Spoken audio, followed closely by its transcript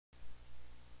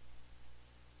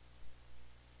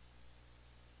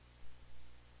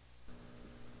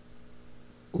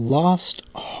Lost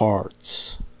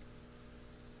Hearts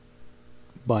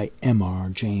by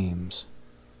M.R. James.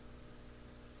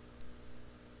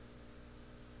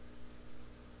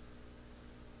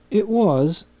 It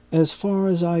was, as far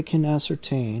as I can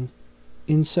ascertain,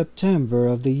 in September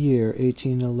of the year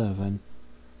 1811,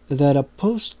 that a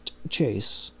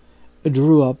post-chaise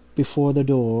drew up before the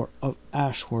door of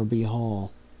Ashworby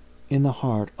Hall, in the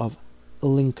heart of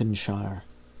Lincolnshire.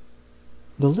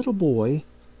 The little boy,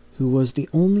 who was the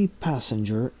only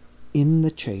passenger in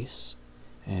the chaise,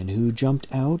 and who jumped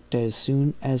out as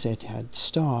soon as it had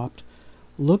stopped,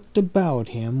 looked about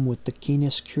him with the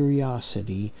keenest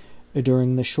curiosity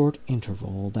during the short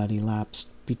interval that elapsed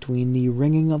between the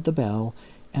ringing of the bell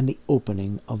and the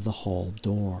opening of the hall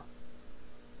door.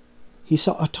 He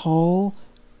saw a tall,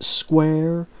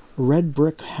 square,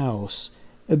 red-brick house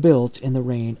built in the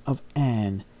reign of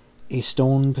Anne. A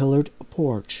stone-pillared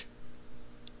porch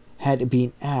had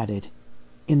been added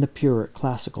in the pure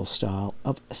classical style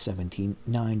of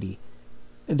 1790.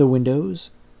 The windows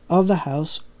of the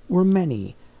house were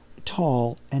many,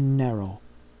 tall and narrow,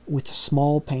 with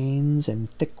small panes and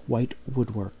thick white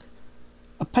woodwork.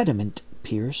 A pediment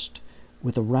pierced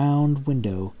with a round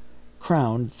window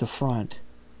crowned the front.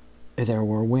 There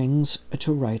were wings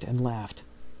to right and left,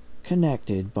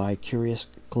 connected by curious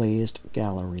glazed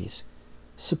galleries,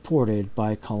 supported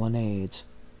by colonnades,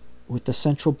 with the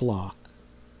central block.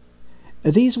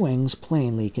 These wings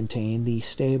plainly contained the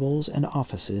stables and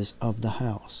offices of the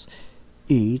house.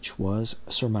 Each was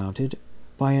surmounted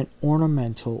by an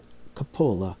ornamental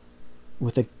cupola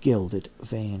with a gilded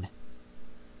vane.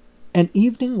 An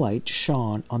evening light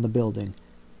shone on the building,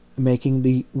 making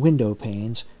the window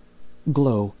panes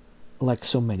glow like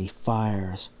so many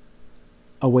fires.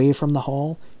 Away from the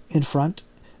hall, in front,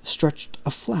 stretched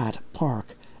a flat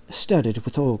park, studded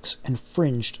with oaks and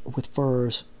fringed with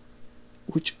firs,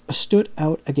 which stood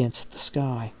out against the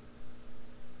sky.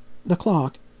 The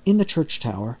clock in the church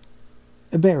tower,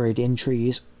 buried in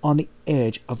trees on the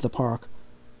edge of the park,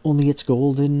 only its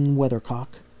golden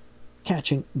weathercock,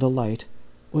 catching the light,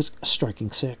 was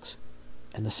striking 6,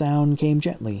 and the sound came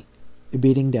gently,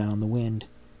 beating down the wind.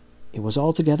 It was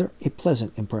altogether a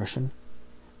pleasant impression,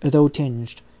 though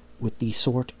tinged with the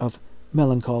sort of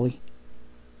melancholy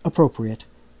appropriate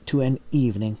to an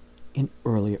evening in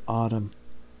early autumn,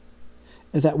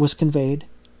 that was conveyed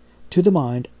to the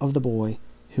mind of the boy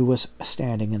who was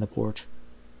standing in the porch,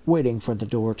 waiting for the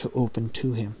door to open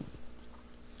to him.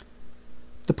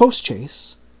 The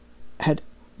post-chaise had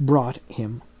brought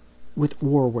him with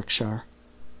Warwickshire,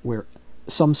 where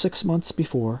some 6 months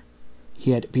before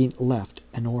he had been left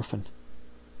an orphan,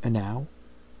 and now,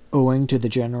 owing to the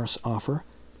generous offer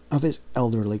of his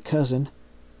elderly cousin,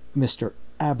 Mr.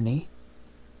 Abney,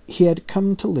 he had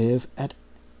come to live at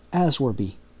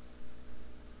Aswarby.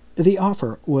 The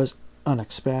offer was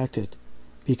unexpected,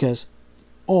 because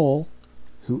all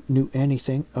who knew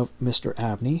anything of Mr.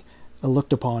 Abney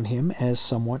looked upon him as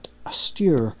somewhat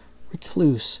austere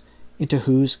recluse, into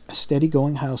whose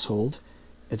steady-going household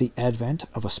the advent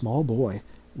of a small boy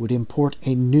would import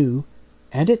a new,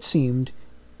 and it seemed,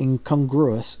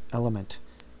 incongruous element.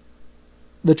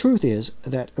 The truth is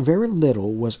that very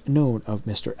little was known of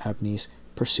Mr. Abney's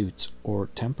pursuits or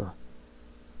temper.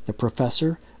 The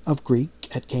professor of Greek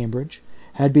at Cambridge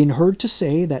had been heard to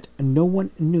say that no one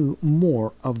knew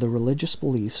more of the religious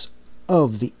beliefs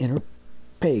of the inner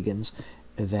pagans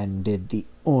than did the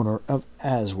owner of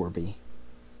Aswarby.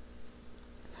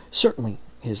 Certainly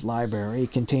his library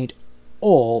contained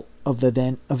all of the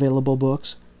then available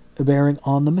books bearing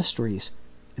on the mysteries,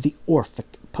 the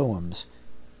Orphic poems,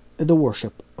 the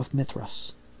worship of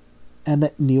Mithras, and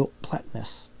the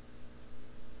Neoplatonists.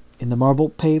 In the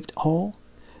marble-paved hall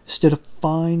stood a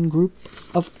fine group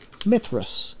of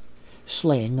Mithras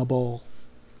slaying a bull,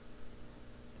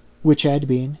 which had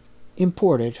been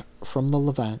imported from the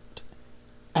Levant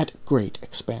at great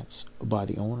expense by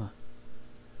the owner.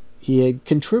 He had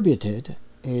contributed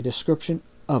a description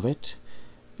of it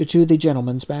to the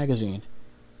Gentleman's Magazine,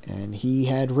 and he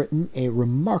had written a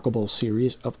remarkable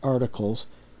series of articles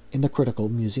in the Critical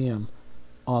Museum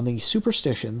on the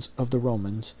superstitions of the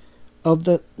Romans of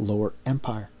the Lower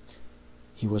Empire.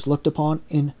 He was looked upon,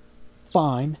 in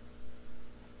fine,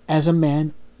 as a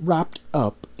man wrapped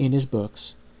up in his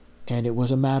books, and it was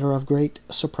a matter of great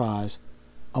surprise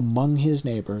among his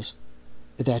neighbors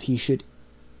that he should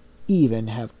even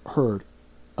have heard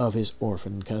of his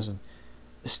orphan cousin,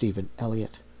 Stephen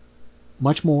Elliott.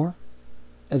 Much more,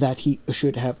 that he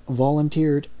should have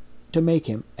volunteered to make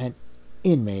him an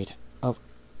inmate of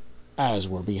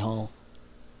Aswarby Hall.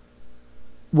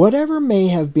 Whatever may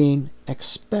have been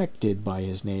expected by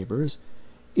his neighbors,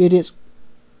 it is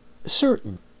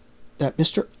certain that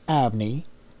Mr. Abney,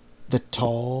 the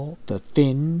tall, the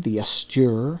thin, the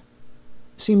austere,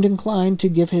 seemed inclined to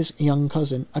give his young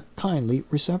cousin a kindly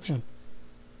reception.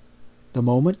 The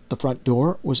moment the front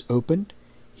door was opened,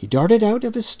 he darted out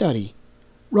of his study,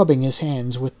 rubbing his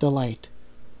hands with delight.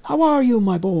 "How are you,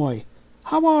 my boy?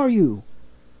 How are you?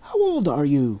 How old are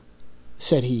you?"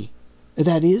 said he.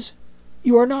 "That is,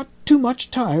 you are not too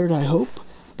much tired, I hope,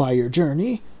 by your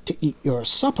journey to eat your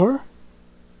supper?"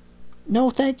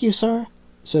 "No, thank you, sir,"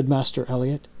 said Master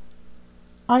Elliot.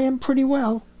 "I am pretty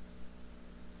well."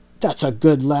 "That's a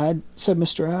good lad," said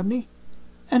Mr. Abney.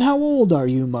 "And how old are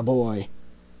you, my boy?"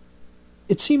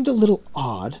 It seemed a little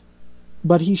odd,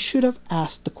 but he should have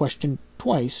asked the question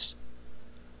twice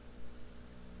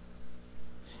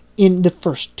in the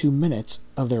first 2 minutes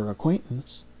of their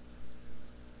acquaintance.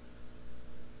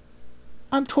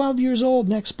 "I'm 12 years old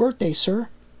next birthday, sir,"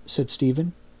 said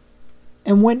Stephen.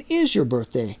 "And when is your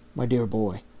birthday, my dear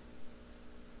boy?"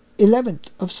 11th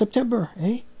of September,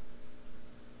 eh?"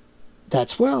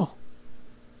 "That's well."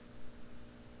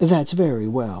 "That's very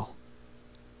well."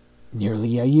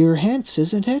 "Nearly a year hence,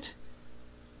 isn't it?"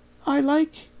 "I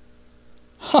like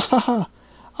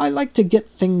to get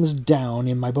things down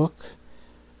in my book.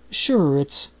 Sure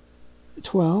it's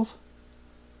 12.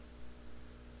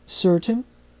 Certain?"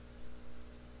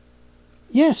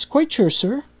 "Yes, quite sure,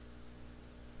 sir."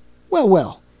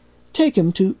 Well, take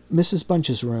him to Mrs.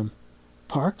 Bunch's room,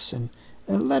 Parkes, and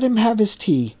let him have his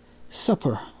tea,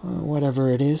 supper, whatever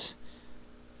it is."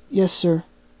 "Yes, sir,"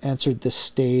 answered the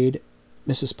staid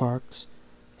Mrs. Parkes,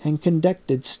 and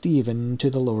conducted Stephen to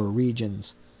the lower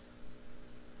regions.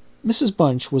 Mrs.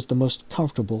 Bunch was the most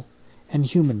comfortable and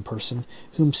human person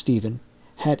whom Stephen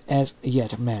had as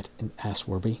yet met in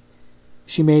Aswarby.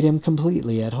 She made him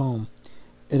completely at home.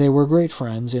 They were great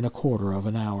friends in a quarter of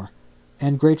an hour,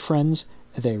 and great friends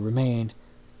they remained.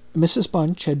 Mrs.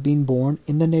 Bunch had been born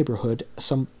in the neighborhood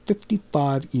some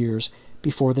 55 years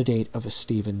before the date of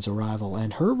Stephen's arrival,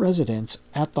 and her residence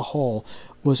at the Hall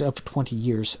was of 20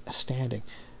 years' standing.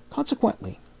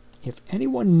 Consequently, if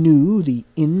anyone knew the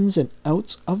ins and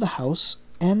outs of the house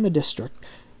and the district,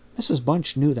 Mrs.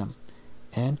 Bunch knew them,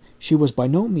 and she was by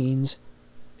no means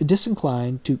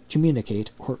disinclined to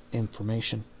communicate her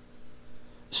information.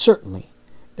 Certainly,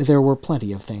 there were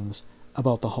plenty of things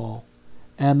about the Hall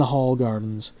and the Hall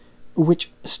gardens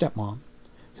which stepmom,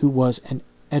 who was an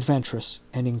adventurous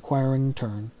and inquiring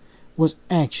turn, was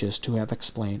anxious to have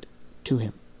explained to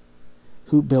him,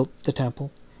 who built the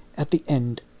temple at the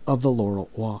end of the Laurel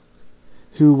Walk,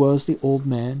 who was the old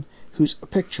man whose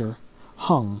picture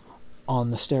hung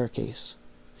on the staircase,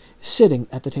 sitting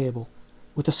at the table,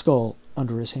 with a skull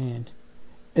under his hand.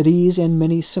 These and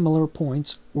many similar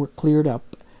points were cleared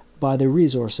up by the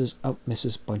resources of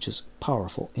Mrs. Bunch's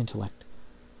powerful intellect.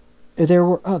 There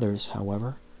were others,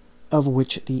 however, of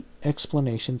which the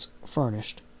explanations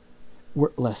furnished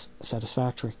were less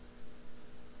satisfactory.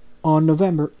 On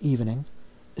November evening,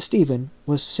 Stephen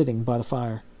was sitting by the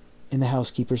fire in the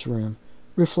housekeeper's room,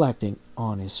 reflecting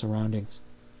on his surroundings.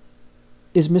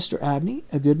 "Is Mr. Abney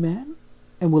a good man,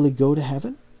 and will he go to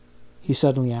heaven?" he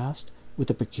suddenly asked, with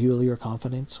the peculiar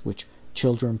confidence which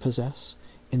children possess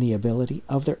in the ability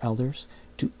of their elders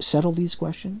to settle these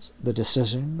questions, the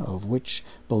decision of which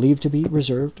believed to be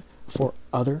reserved for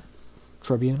other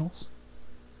tribunals.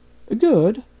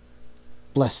 "Good?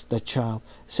 Bless the child,"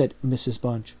 said Mrs.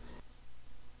 Bunch.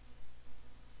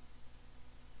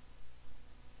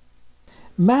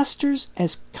 "Master's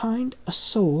as kind a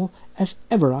soul as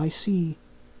ever I see.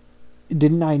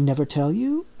 Didn't I never tell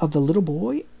you of the little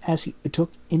boy as he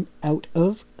took in out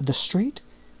of the street,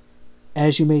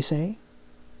 as you may say,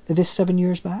 this 7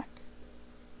 years back?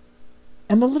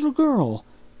 And the little girl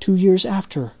 2 years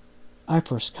after I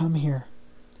first come here?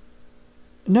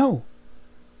 No,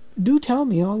 do tell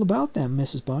me all about them,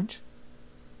 Mrs. Bunch.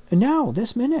 Now,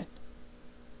 this minute."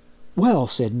 "Well,"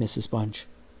 said Mrs. Bunch,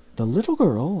 "the little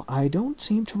girl I don't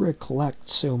seem to recollect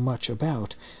so much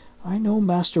about. I know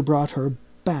master brought her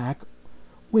back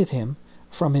with him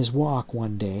from his walk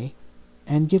one day,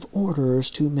 and give orders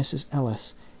to Mrs.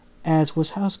 Ellis, as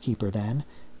was housekeeper then,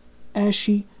 as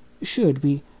she should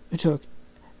be took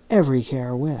every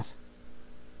care with.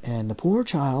 And the poor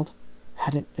child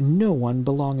hadn't no one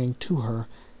belonging to her.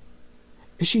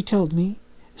 She told me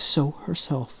so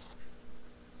herself.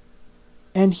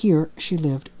 And here she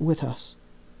lived with us.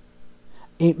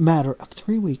 A matter of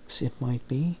 3 weeks it might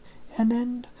be, and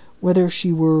then, whether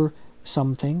she were,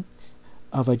 some think,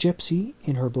 of a gypsy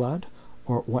in her blood,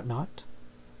 or what not,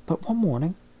 but one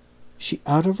morning, she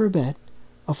out of her bed,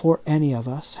 afore any of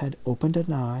us had opened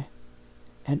an eye,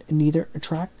 and neither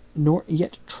track nor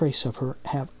yet trace of her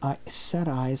have I set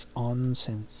eyes on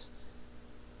since.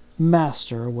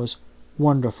 Master was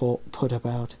wonderful put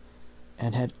about,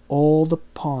 and had all the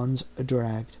ponds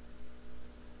dragged.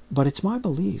 But it's my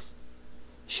belief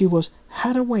she was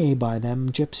had away by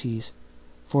them gipsies,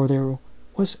 for there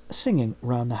was singing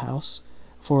round the house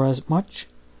for as much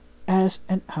as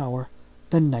an hour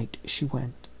the night she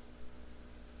went.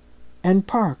 And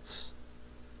Parkes,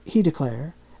 he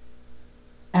declare,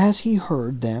 as he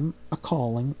heard them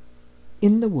a-calling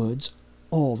in the woods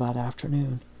all that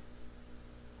afternoon.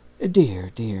 Dear,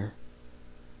 dear,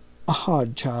 a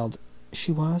hard child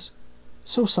she was,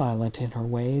 so silent in her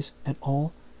ways and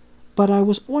all, but I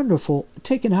was wonderful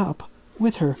taken up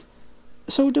with her,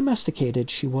 so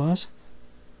domesticated she was.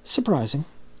 Surprising.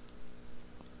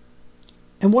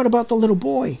 And what about the little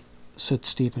boy? Said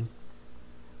Stephen.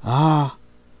 Ah,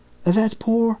 that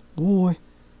poor boy,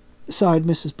 sighed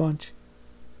Mrs. Bunch.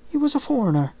 He was a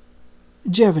foreigner.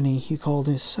 Jevony he called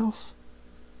himself.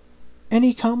 And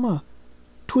he come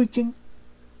tweaking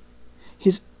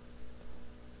his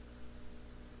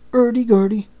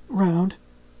hurdy-gurdy round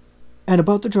and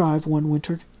about the drive one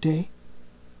winter day,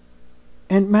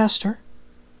 and master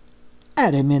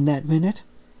at him in that minute,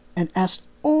 and asked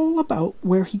all about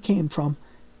where he came from,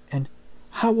 and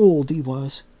how old he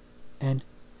was, and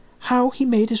how he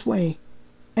made his way,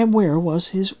 and where was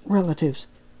his relatives,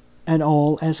 and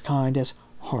all as kind as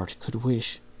heart could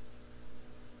wish.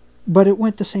 But it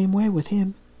went the same way with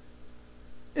him.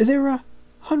 They're a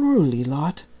unruly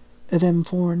lot, them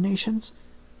foreign nations,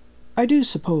 I do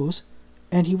suppose,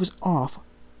 and he was off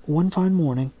one fine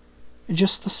morning,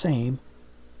 just the same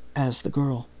as the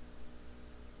girl.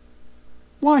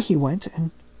 Why he went,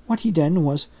 and what he done,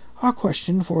 was our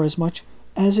question for as much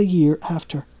as a year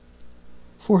after,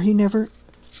 for he never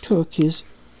took his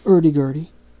hurdy-gurdy,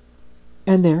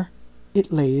 and there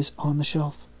it lays on the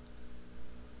shelf.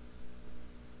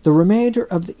 The remainder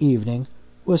of the evening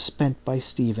was spent by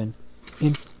Stephen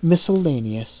in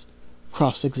miscellaneous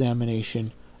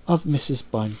cross-examination of Mrs.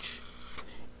 Bunch,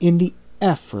 in the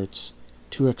efforts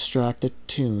to extract a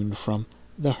tune from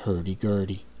the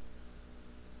hurdy-gurdy.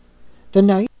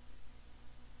 That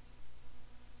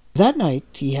night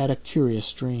he had a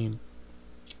curious dream.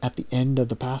 At the end of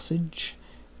the passage,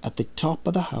 at the top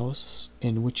of the house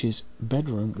in which his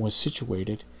bedroom was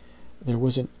situated, there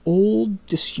was an old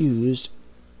disused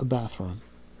bathroom.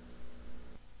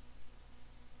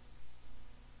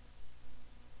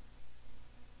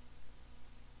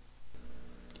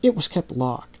 It was kept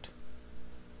locked,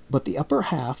 but the upper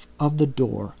half of the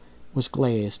door was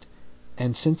glazed,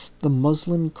 and since the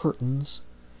muslin curtains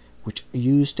which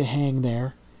used to hang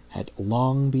there had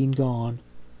long been gone,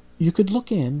 you could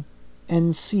look in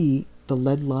and see the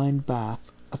lead-lined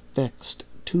bath affixed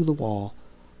to the wall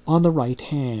on the right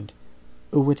hand,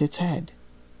 with its head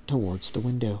towards the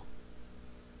window.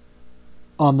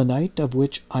 On the night of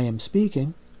which I am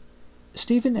speaking,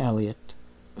 Stephen Elliott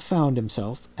found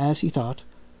himself, as he thought,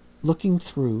 looking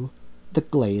through the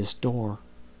glazed door.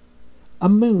 A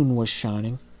moon was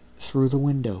shining through the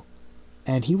window,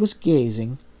 and he was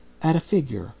gazing at a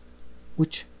figure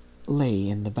which lay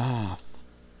in the bath.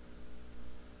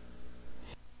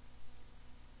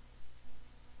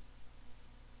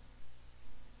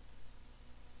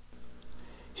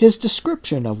 His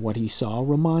description of what he saw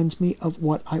reminds me of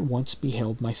what I once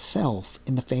beheld myself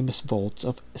in the famous vaults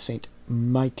of St.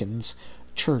 Michan's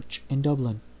Church in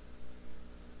Dublin,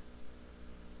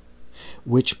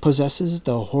 which possesses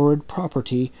the horrid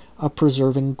property of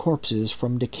preserving corpses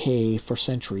from decay for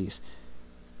centuries.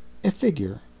 A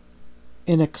figure,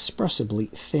 inexpressibly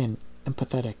thin and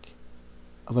pathetic,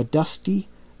 of a dusty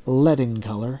leaden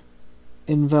color,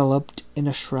 enveloped in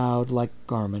a shroud-like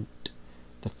garment,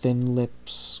 the thin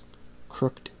lips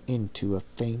crooked into a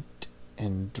faint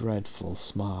and dreadful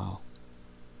smile,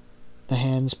 the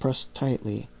hands pressed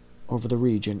tightly over the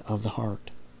region of the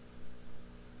heart.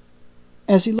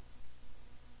 As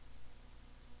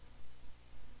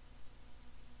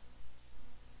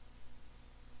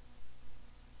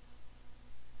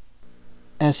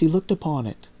he looked upon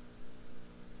it,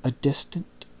 a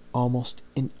distant, almost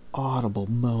inaudible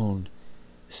moan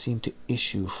seemed to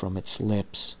issue from its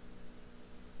lips,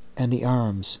 and the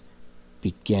arms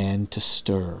began to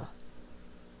stir.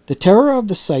 The terror of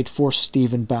the sight forced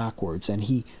Stephen backwards, and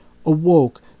he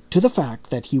awoke to the fact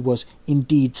that he was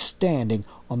indeed standing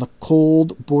on the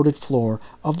cold boarded floor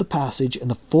of the passage in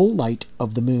the full light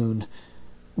of the moon.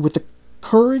 With a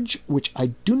courage which I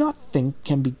do not think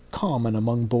can be common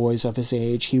among boys of his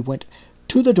age, he went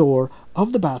to the door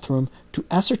of the bathroom to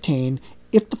ascertain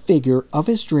if the figure of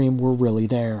his dream were really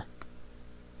there.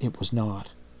 It was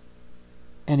not,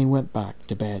 and he went back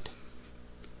to bed.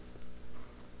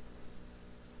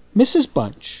 Mrs.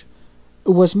 Bunch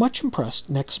was much impressed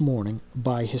next morning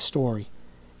by his story,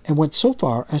 and went so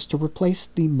far as to replace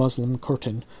the muslin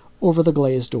curtain over the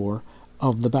glazed door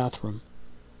of the bathroom.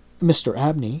 Mr.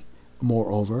 Abney,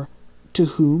 moreover, to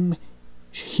whom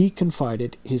he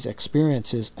confided his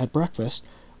experiences at breakfast,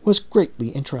 was greatly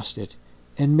interested,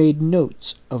 and made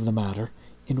notes of the matter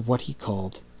in what he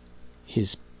called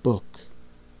his book.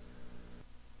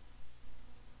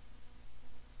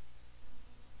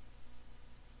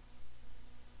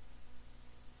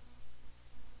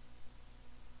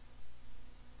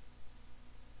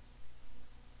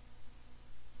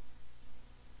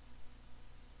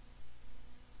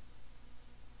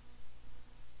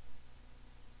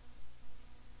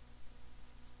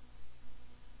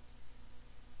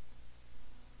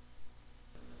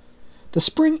 The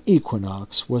spring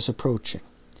equinox was approaching,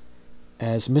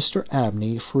 as Mr.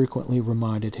 Abney frequently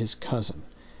reminded his cousin,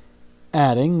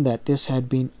 adding that this had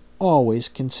been always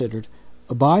considered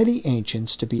by the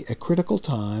ancients to be a critical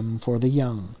time for the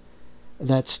young,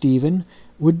 that Stephen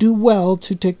would do well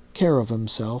to take care of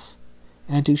himself,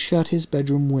 and to shut his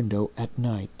bedroom window at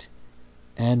night,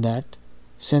 and that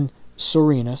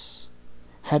Censorinus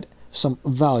had some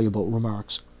valuable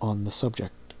remarks on the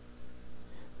subject.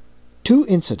 Two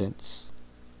incidents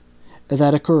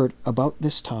that occurred about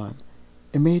this time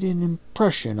made an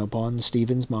impression upon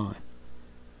Stephen's mind.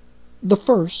 The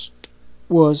first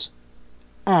was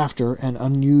after an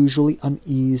unusually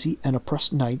uneasy and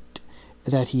oppressed night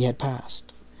that he had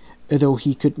passed, though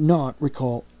he could not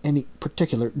recall any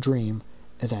particular dream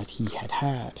that he had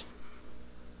had.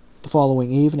 The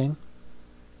following evening,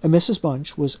 Mrs.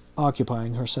 Bunch was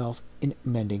occupying herself in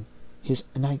mending his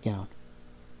nightgown.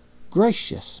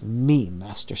 "Gracious me,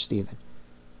 Master Stephen,"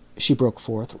 she broke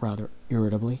forth rather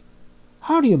irritably,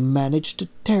 "how do you manage to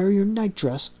tear your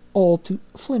nightdress all to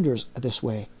flinders this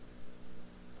way?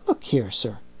 Look here,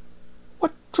 sir,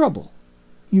 what trouble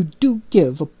you do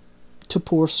give to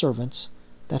poor servants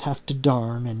that have to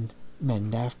darn and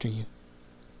mend after you."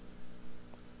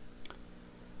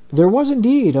 There was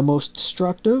indeed a most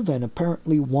destructive and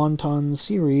apparently wanton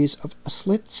series of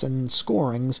slits and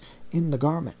scorings in the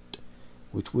garment,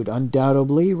 which would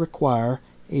undoubtedly require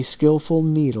a skilful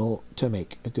needle to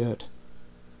make good.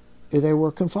 They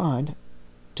were confined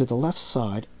to the left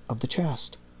side of the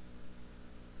chest.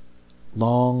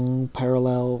 Long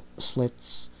parallel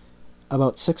slits,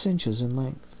 about 6 inches in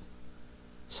length,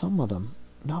 some of them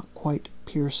not quite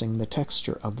piercing the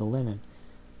texture of the linen.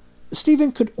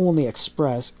 Stephen could only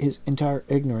express his entire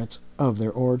ignorance of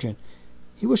their origin.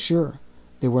 He was sure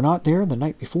they were not there the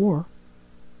night before.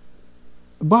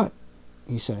 "But,"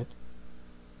 he said,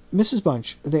 "Mrs.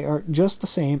 Bunch, they are just the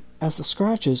same as the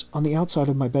scratches on the outside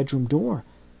of my bedroom door,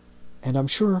 and I'm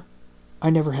sure I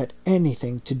never had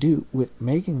anything to do with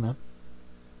making them."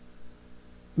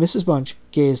 Mrs. Bunch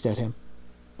gazed at him,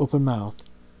 open-mouthed,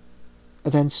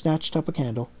 then snatched up a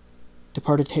candle,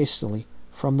 departed hastily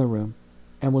from the room,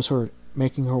 and was heard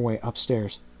making her way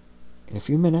upstairs. In a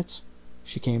few minutes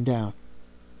she came down.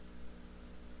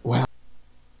 "Well,"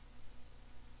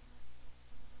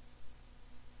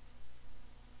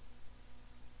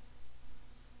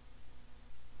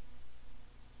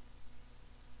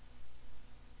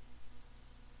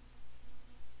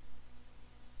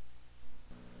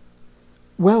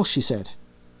 "Well," she said,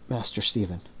 "Master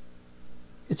Stephen,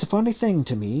 it's a funny thing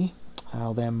to me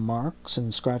how them marks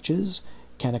and scratches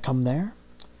can come there,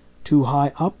 too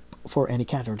high up for any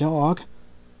cat or dog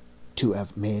to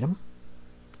have made 'em,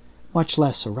 much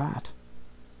less a rat,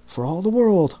 for all the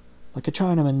world like a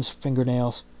Chinaman's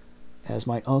fingernails, as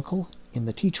my uncle in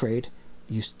the tea trade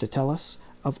used to tell us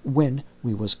of when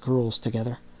we was girls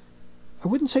together. I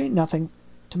wouldn't say nothing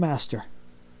to master,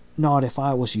 not if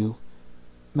I was you,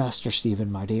 Master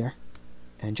Stephen, my dear,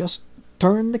 and just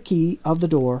turn the key of the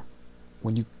door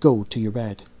when you go to your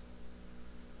bed."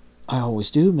 "I always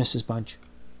do, Mrs. Bunch,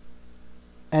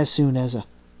 as soon as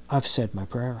I've said my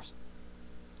prayers."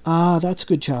 "Ah, that's a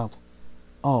good child.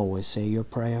 Always say your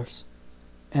prayers,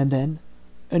 and then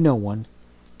no one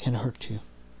can hurt you."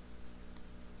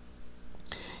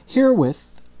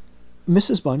 Herewith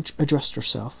Mrs. Bunch addressed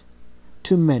herself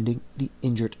to mending the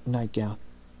injured nightgown,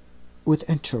 with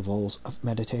intervals of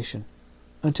meditation,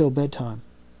 until bedtime.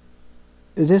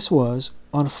 This was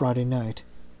on a Friday night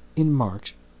in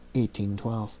March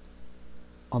 1812.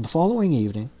 On the following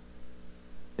evening,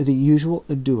 the usual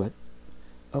duet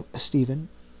of Stephen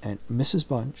and Mrs.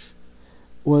 Bunch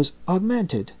was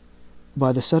augmented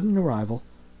by the sudden arrival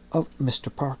of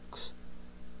Mr. Parkes,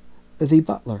 the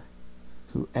butler,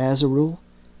 who, as a rule,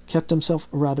 kept himself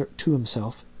rather to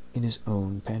himself in his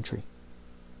own pantry.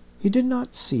 He did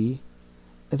not see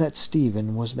that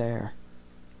Stephen was there,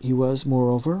 He was,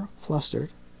 moreover, flustered,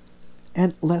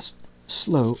 and less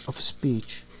slow of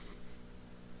speech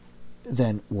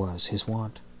than was his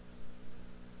wont.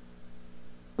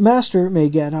 "Master may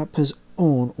get up his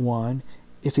own wine,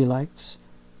 if he likes,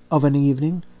 of an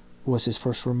evening," was his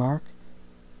first remark.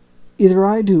 "Either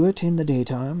I do it in the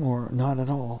daytime, or not at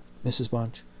all, Mrs.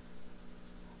 Bunch.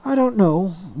 I don't know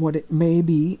what it may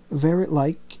be, very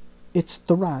like it's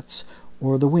the rats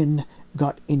or the wind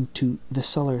got into the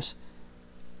cellars.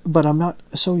 But I'm not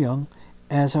so young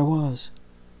as I was,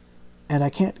 and I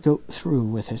can't go through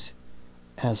with it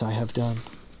as I have done."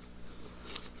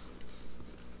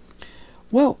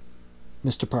 "Well,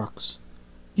 Mr. Parkes,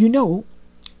 you know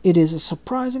it is a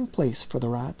surprising place for the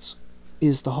rats,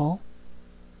 is the Hall."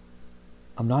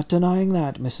 "I'm not denying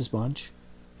that, Mrs. Bunch,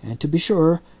 and to be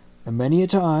sure, many a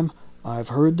time I've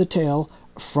heard the tale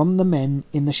from the men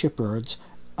in the shipyards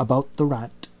about the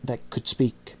rat that could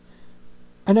speak.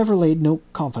 I never laid no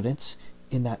confidence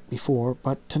in that before,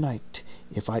 but tonight,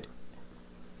 if I'd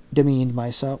demeaned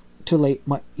myself to lay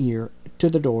my ear to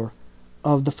the door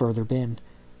of the further bin,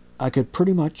 I could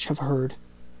pretty much have heard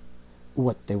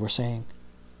what they were saying."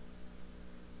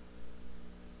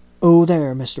 "Oh,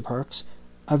 there, Mr. Parkes,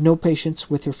 I've no patience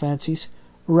with your fancies.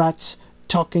 Rats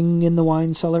talking in the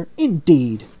wine cellar,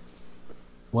 indeed!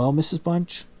 Well, Mrs.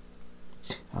 Bunch,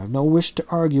 I've no wish to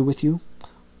argue with you.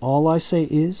 All I say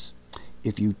is,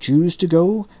 if you choose to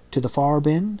go to the far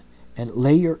bin and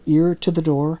lay your ear to the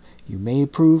door, you may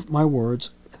prove my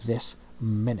words this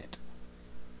minute."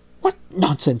 "What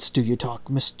nonsense do you talk,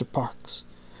 Mr. Parkes?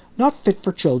 Not fit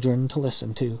for children to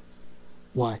listen to.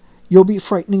 Why, you'll be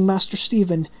frightening Master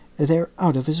Stephen there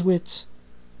out of his wits."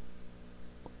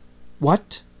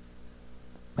 "What?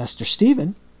 Master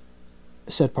Stephen?"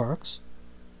 said Parkes,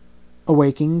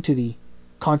 awaking to the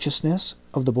consciousness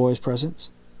of the boy's presence.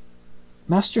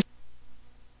 Master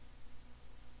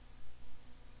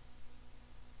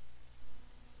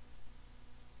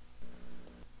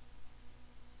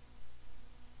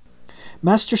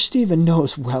Stephen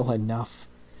knows well enough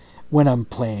when I'm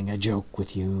playing a joke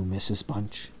with you, Mrs.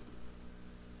 Bunch.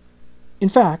 In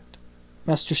fact,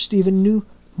 Master Stephen knew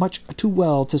much too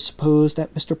well to suppose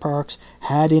that Mr. Parkes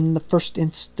had in the first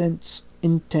instance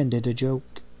intended a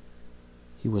joke.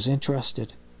 He was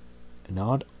interested,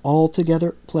 not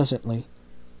altogether pleasantly,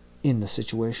 in the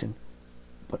situation,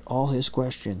 but all his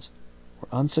questions were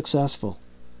unsuccessful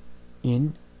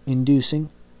in inducing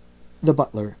the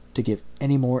butler to give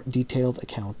any more detailed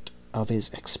account of his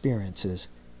experiences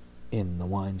in the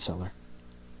wine cellar.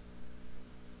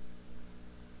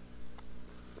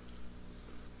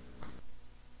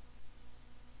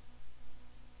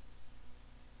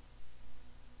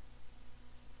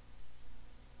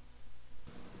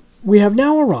 We have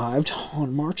now arrived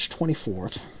on March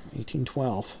 24th,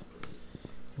 1812.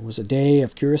 It was a day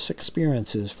of curious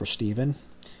experiences for Stephen,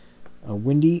 a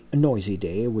windy, noisy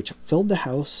day which filled the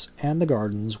house and the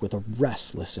gardens with a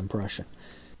restless impression.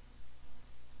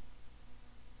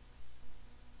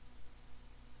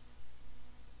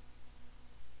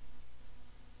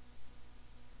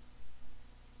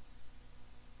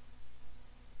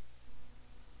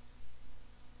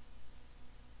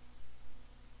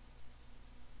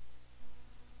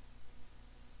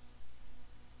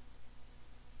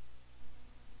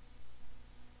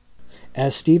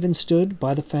 As Stephen stood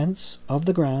by the fence of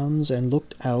the grounds and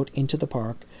looked out into the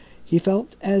park, he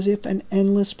felt as if an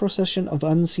endless procession of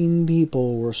unseen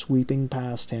people were sweeping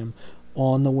past him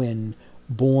on the wind,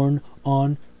 borne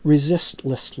on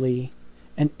resistlessly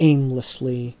and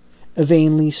aimlessly,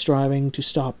 vainly striving to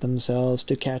stop themselves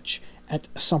to catch at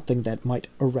something that might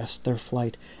arrest their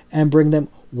flight and bring them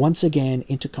once again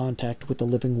into contact with the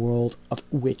living world of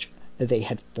which they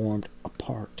had formed a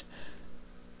part.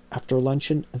 After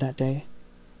luncheon that day,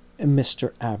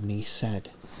 Mr. Abney said,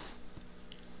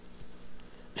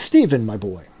 "Stephen, my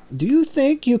boy, do you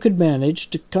think you could manage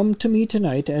to come to me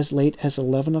tonight as late as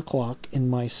 11 o'clock in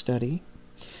my study?"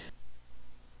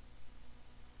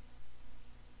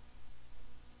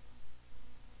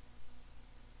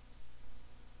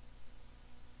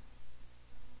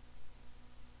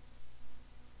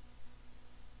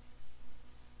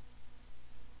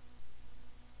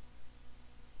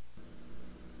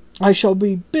 "I shall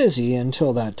be busy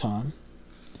until that time,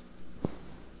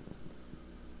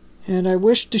 and I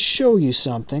wish to show you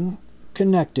something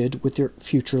connected with your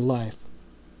future life,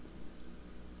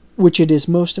 which it is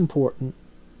most important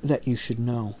that you should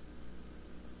know.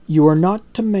 You are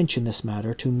not to mention this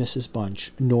matter to Mrs.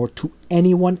 Bunch, nor to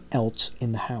anyone else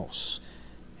in the house,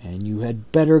 and you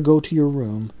had better go to your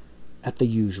room at the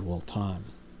usual time."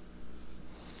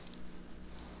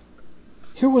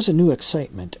 Here was a new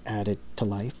excitement added to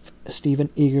life. Stephen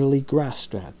eagerly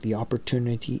grasped at the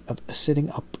opportunity of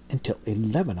sitting up until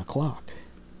 11 o'clock.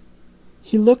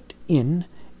 He looked in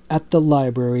at the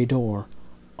library door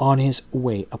on his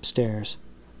way upstairs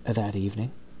that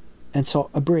evening, and saw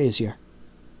a brazier,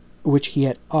 which he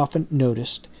had often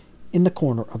noticed in the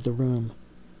corner of the room,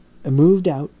 moved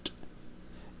out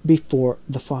before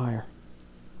the fire.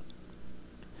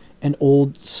 An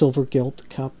old silver-gilt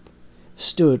cup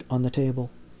stood on the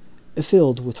table,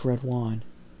 filled with red wine,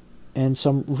 and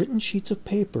some written sheets of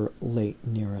paper lay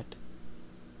near it.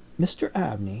 Mr.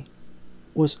 Abney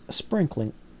was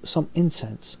sprinkling some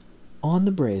incense on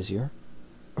the brazier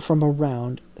from a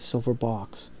round silver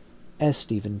box as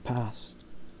Stephen passed,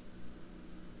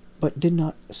 but did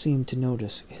not seem to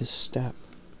notice his step.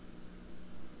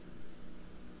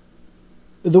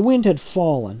 The wind had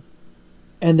fallen,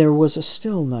 and there was a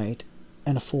still night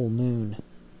and a full moon.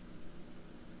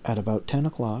 At about 10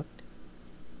 o'clock,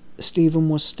 Stephen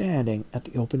was standing at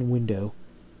the open window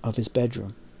of his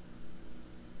bedroom,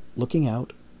 looking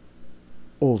out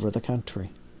over the country.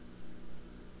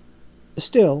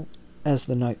 Still, as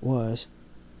the night was,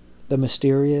 the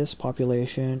mysterious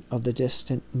population of the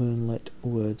distant moonlit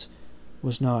woods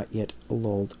was not yet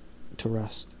lulled to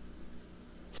rest.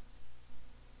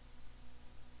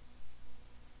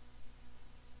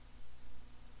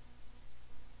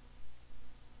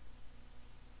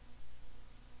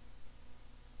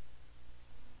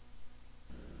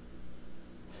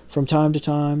 From time to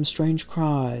time, strange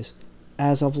cries,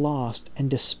 as of lost and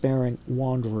despairing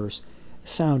wanderers,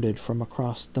 sounded from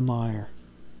across the mire.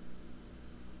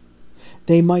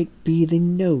 They might be the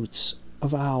notes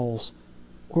of owls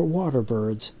or water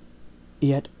birds,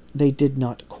 yet they did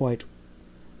not quite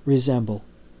resemble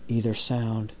either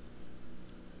sound.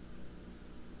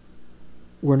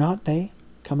 Were not they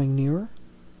coming nearer?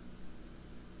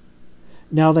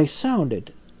 Now they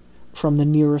sounded from the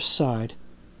nearest side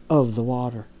of the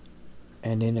water,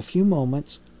 and in a few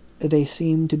moments they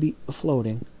seemed to be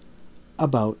floating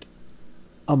about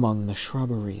among the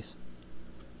shrubberies.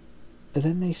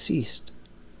 Then they ceased,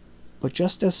 but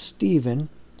just as Stephen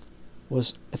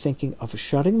was thinking of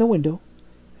shutting the window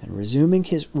and resuming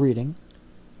his reading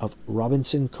of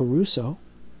Robinson Crusoe,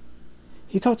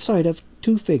 he caught sight of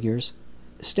two figures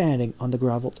standing on the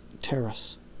gravelled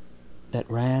terrace that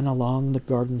ran along the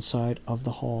garden side of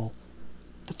the hall,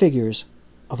 the figures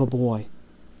of a boy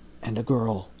and a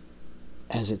girl,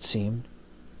 as it seemed.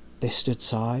 They stood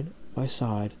side by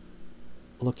side,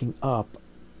 looking up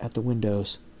at the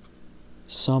windows.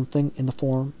 Something in the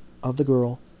form of the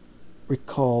girl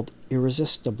recalled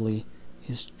irresistibly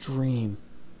his dream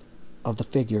of the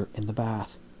figure in the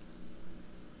bath.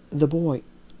 The boy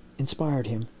inspired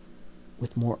him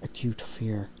with more acute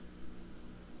fear.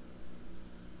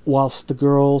 Whilst the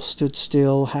girl stood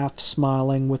still, half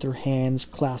smiling, with her hands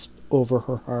clasped over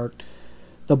her heart,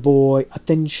 the boy, a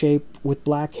thin shape with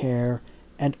black hair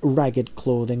and ragged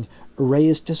clothing,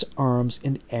 raised his arms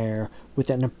in the air with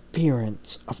an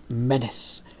appearance of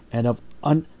menace and of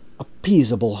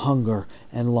unappeasable hunger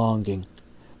and longing.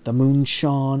 The moon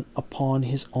shone upon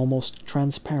his almost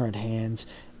transparent hands,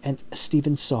 and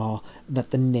Stephen saw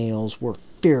that the nails were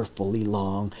fearfully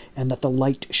long, and that the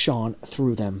light shone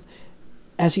through them.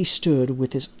 As he stood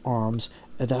with his arms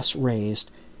thus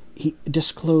raised, he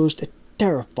disclosed a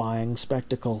terrifying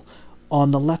spectacle. On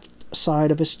the left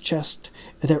side of his chest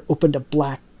there opened a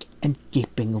black and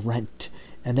gaping rent,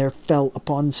 and there fell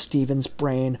upon Stephen's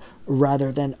brain,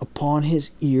 rather than upon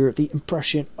his ear, the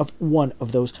impression of one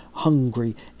of those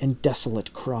hungry and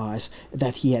desolate cries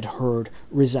that he had heard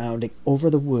resounding over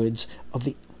the woods of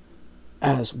the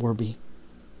Aswarby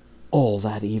all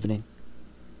that evening.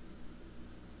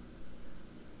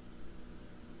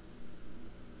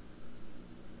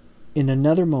 In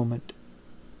another moment,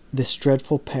 this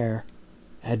dreadful pair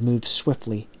had moved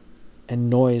swiftly and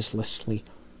noiselessly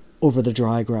over the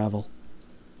dry gravel,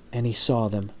 and he saw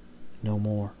them no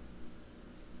more.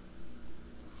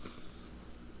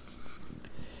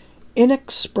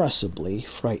 Inexpressibly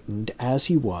frightened as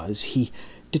he was, he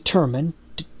determined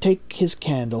to take his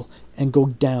candle and go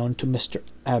down to Mr.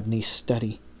 Abney's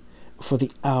study, for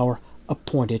the hour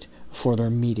appointed for their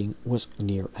meeting was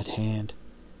near at hand.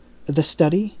 The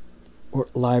study, or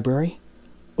library,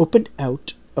 opened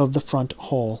out of the front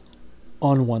hall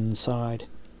on one side,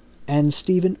 and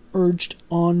Stephen, urged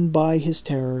on by his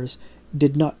terrors,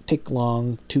 did not take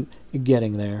long to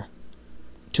getting there.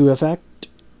 To effect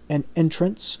an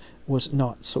entrance was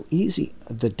not so easy.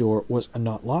 The door was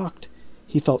not locked,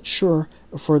 he felt sure,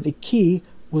 for the key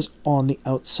was on the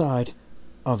outside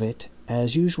of it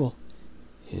as usual.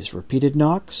 His repeated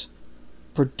knocks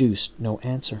produced no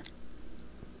answer.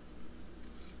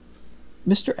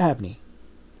 Mr. Abney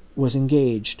was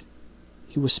engaged.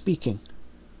 He was speaking.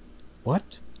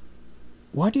 What?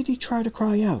 Why did he try to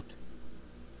cry out?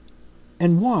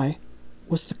 And why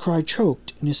was the cry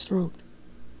choked in his throat?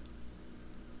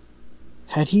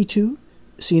 Had he, too,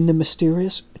 seen the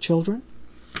mysterious children?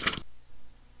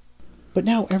 But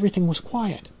now everything was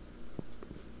quiet,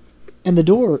 and the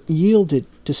door yielded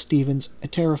to Stephen's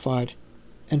terrified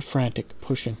and frantic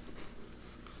pushing.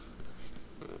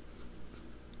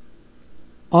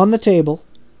 On the table,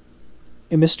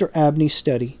 in Mr. Abney's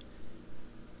study,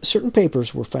 certain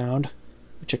papers were found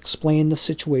which explained the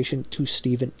situation to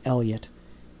Stephen Elliott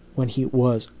when he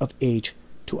was of age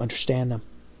to understand them.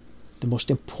 The most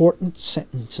important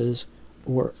sentences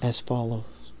were as follows.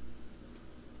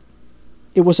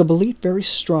 It was a belief very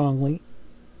strongly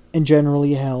and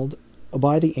generally held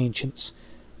by the ancients,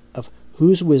 of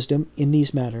whose wisdom in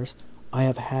these matters I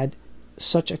have had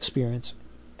such experience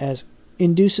as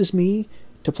induces me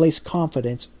to place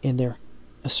confidence in their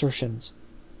assertions,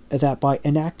 that by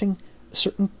enacting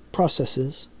certain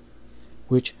processes,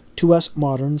 which to us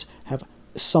moderns have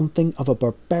something of a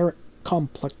barbaric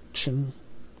complexion,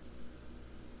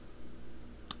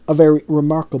 a very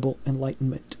remarkable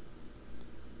enlightenment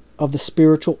of the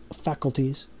spiritual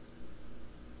faculties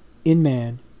in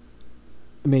man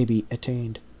may be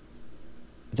attained.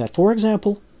 That, for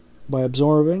example, by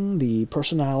absorbing the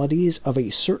personalities of a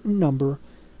certain number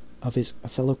of his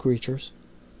fellow creatures,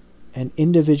 an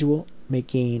individual may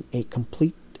gain a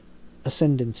complete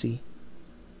ascendancy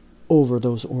over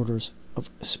those orders of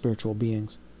spiritual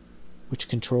beings which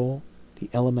control the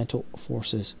elemental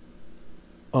forces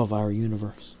of our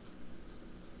universe.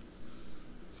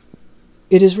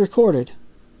 It is recorded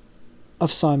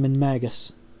of Simon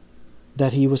Magus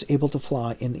that he was able to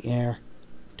fly in the air,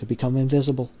 to become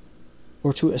invisible,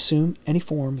 or to assume any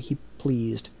form he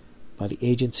pleased by the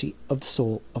agency of the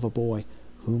soul of a boy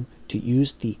whom, to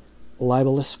use the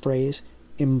libellous phrase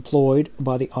employed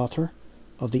by the author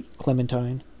of the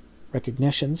Clementine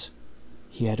Recognitions,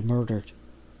 he had murdered.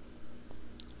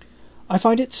 I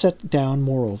find it set down,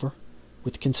 moreover,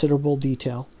 with considerable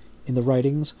detail in the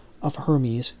writings of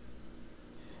Hermes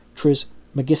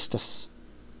Trismegistus,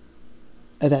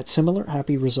 that similar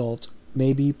happy results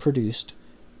may be produced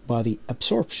by the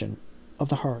absorption of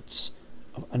the hearts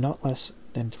of not less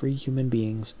than 3 human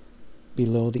beings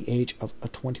below the age of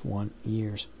 21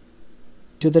 years.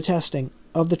 To the testing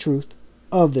of the truth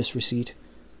of this receipt,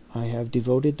 I have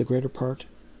devoted the greater part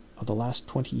of the last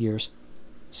 20 years,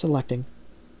 selecting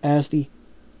as the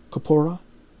corpora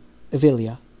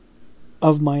vilia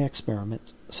of my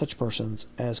experiments such persons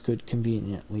as could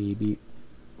conveniently be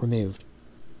removed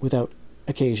without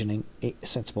occasioning a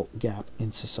sensible gap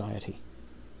in society.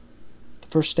 The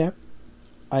first step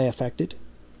I effected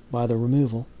by the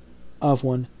removal of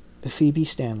one Phoebe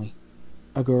Stanley,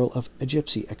 a girl of a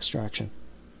gypsy extraction,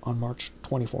 on March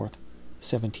 24th,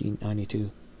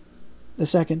 1792. The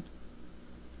second,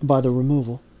 by the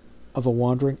removal of a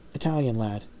wandering Italian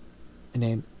lad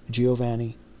named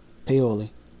Giovanni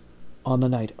Paoli, on the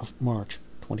night of March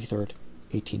 23rd,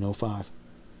 1805.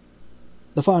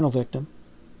 The final victim,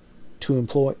 to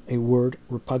employ a word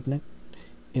repugnant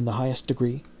in the highest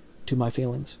degree to my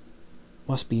feelings,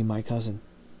 must be my cousin,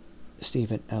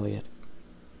 Stephen Elliott.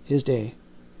 His day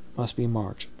must be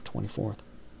March 24th,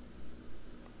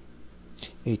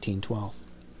 1812.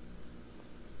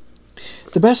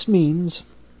 The best means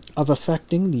of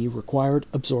effecting the required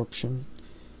absorption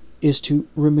is to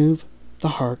remove the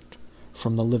heart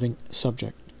from the living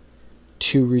subject,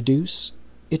 to reduce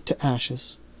it to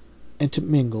ashes, and to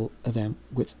mingle them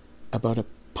with about a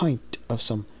pint of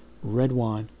some red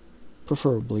wine,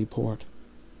 preferably port.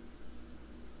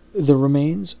 The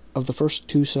remains of the first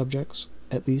 2 subjects,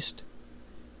 at least,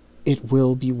 it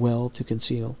will be well to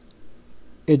conceal.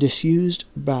 A disused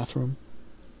bathroom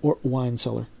or wine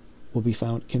cellar will be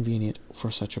found convenient for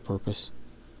such a purpose.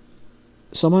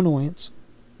 Some annoyance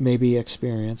may be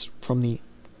experienced from the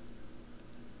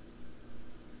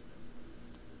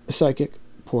psychic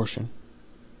portion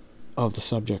of the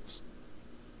subjects,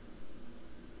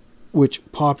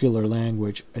 which popular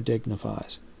language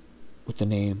dignifies with the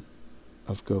name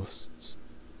of ghosts.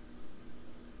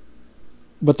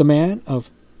 But the man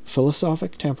of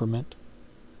philosophic temperament,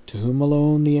 to whom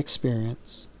alone the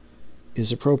experience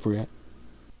is appropriate,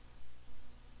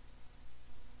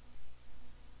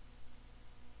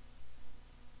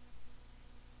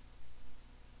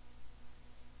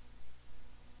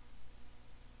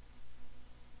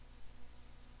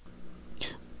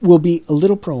 will be a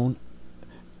little prone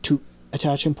to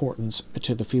attach importance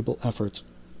to the feeble efforts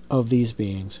of these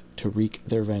beings to wreak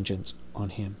their vengeance on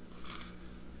him.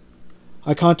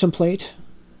 I contemplate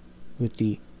with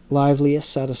the liveliest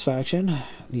satisfaction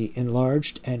the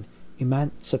enlarged and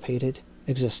emancipated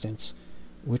existence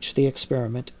which the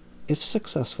experiment, if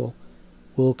successful,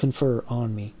 will confer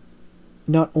on me,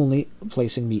 not only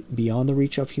placing me beyond the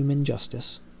reach of human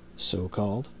justice, so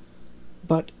called,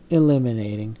 but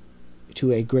eliminating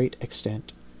to a great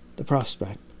extent the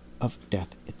prospect of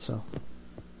death itself.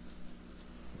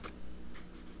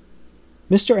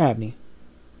 Mr. Abney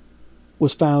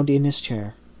was found in his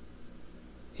chair,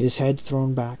 his head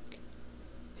thrown back,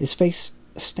 his face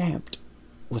stamped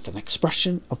with an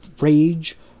expression of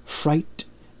rage, fright,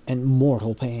 and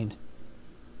mortal pain.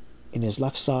 In his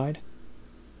left side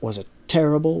was a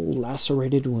terrible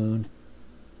lacerated wound,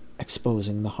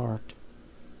 exposing the heart.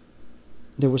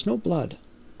 There was no blood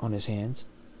on his hands,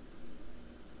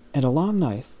 and a long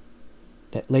knife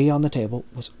that lay on the table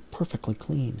was perfectly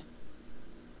clean.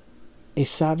 A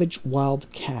savage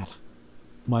wild cat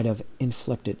might have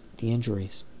inflicted the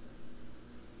injuries.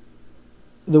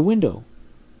 The window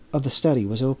of the study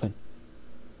was open,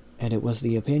 and it was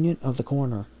the opinion of the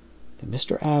coroner that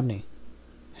Mr. Abney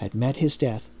had met his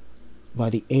death by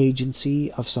the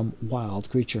agency of some wild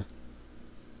creature.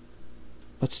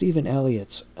 But Stephen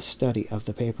Elliott's study of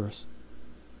the papers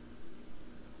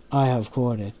I have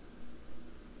quoted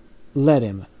led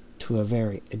him to a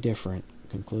very different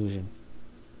conclusion.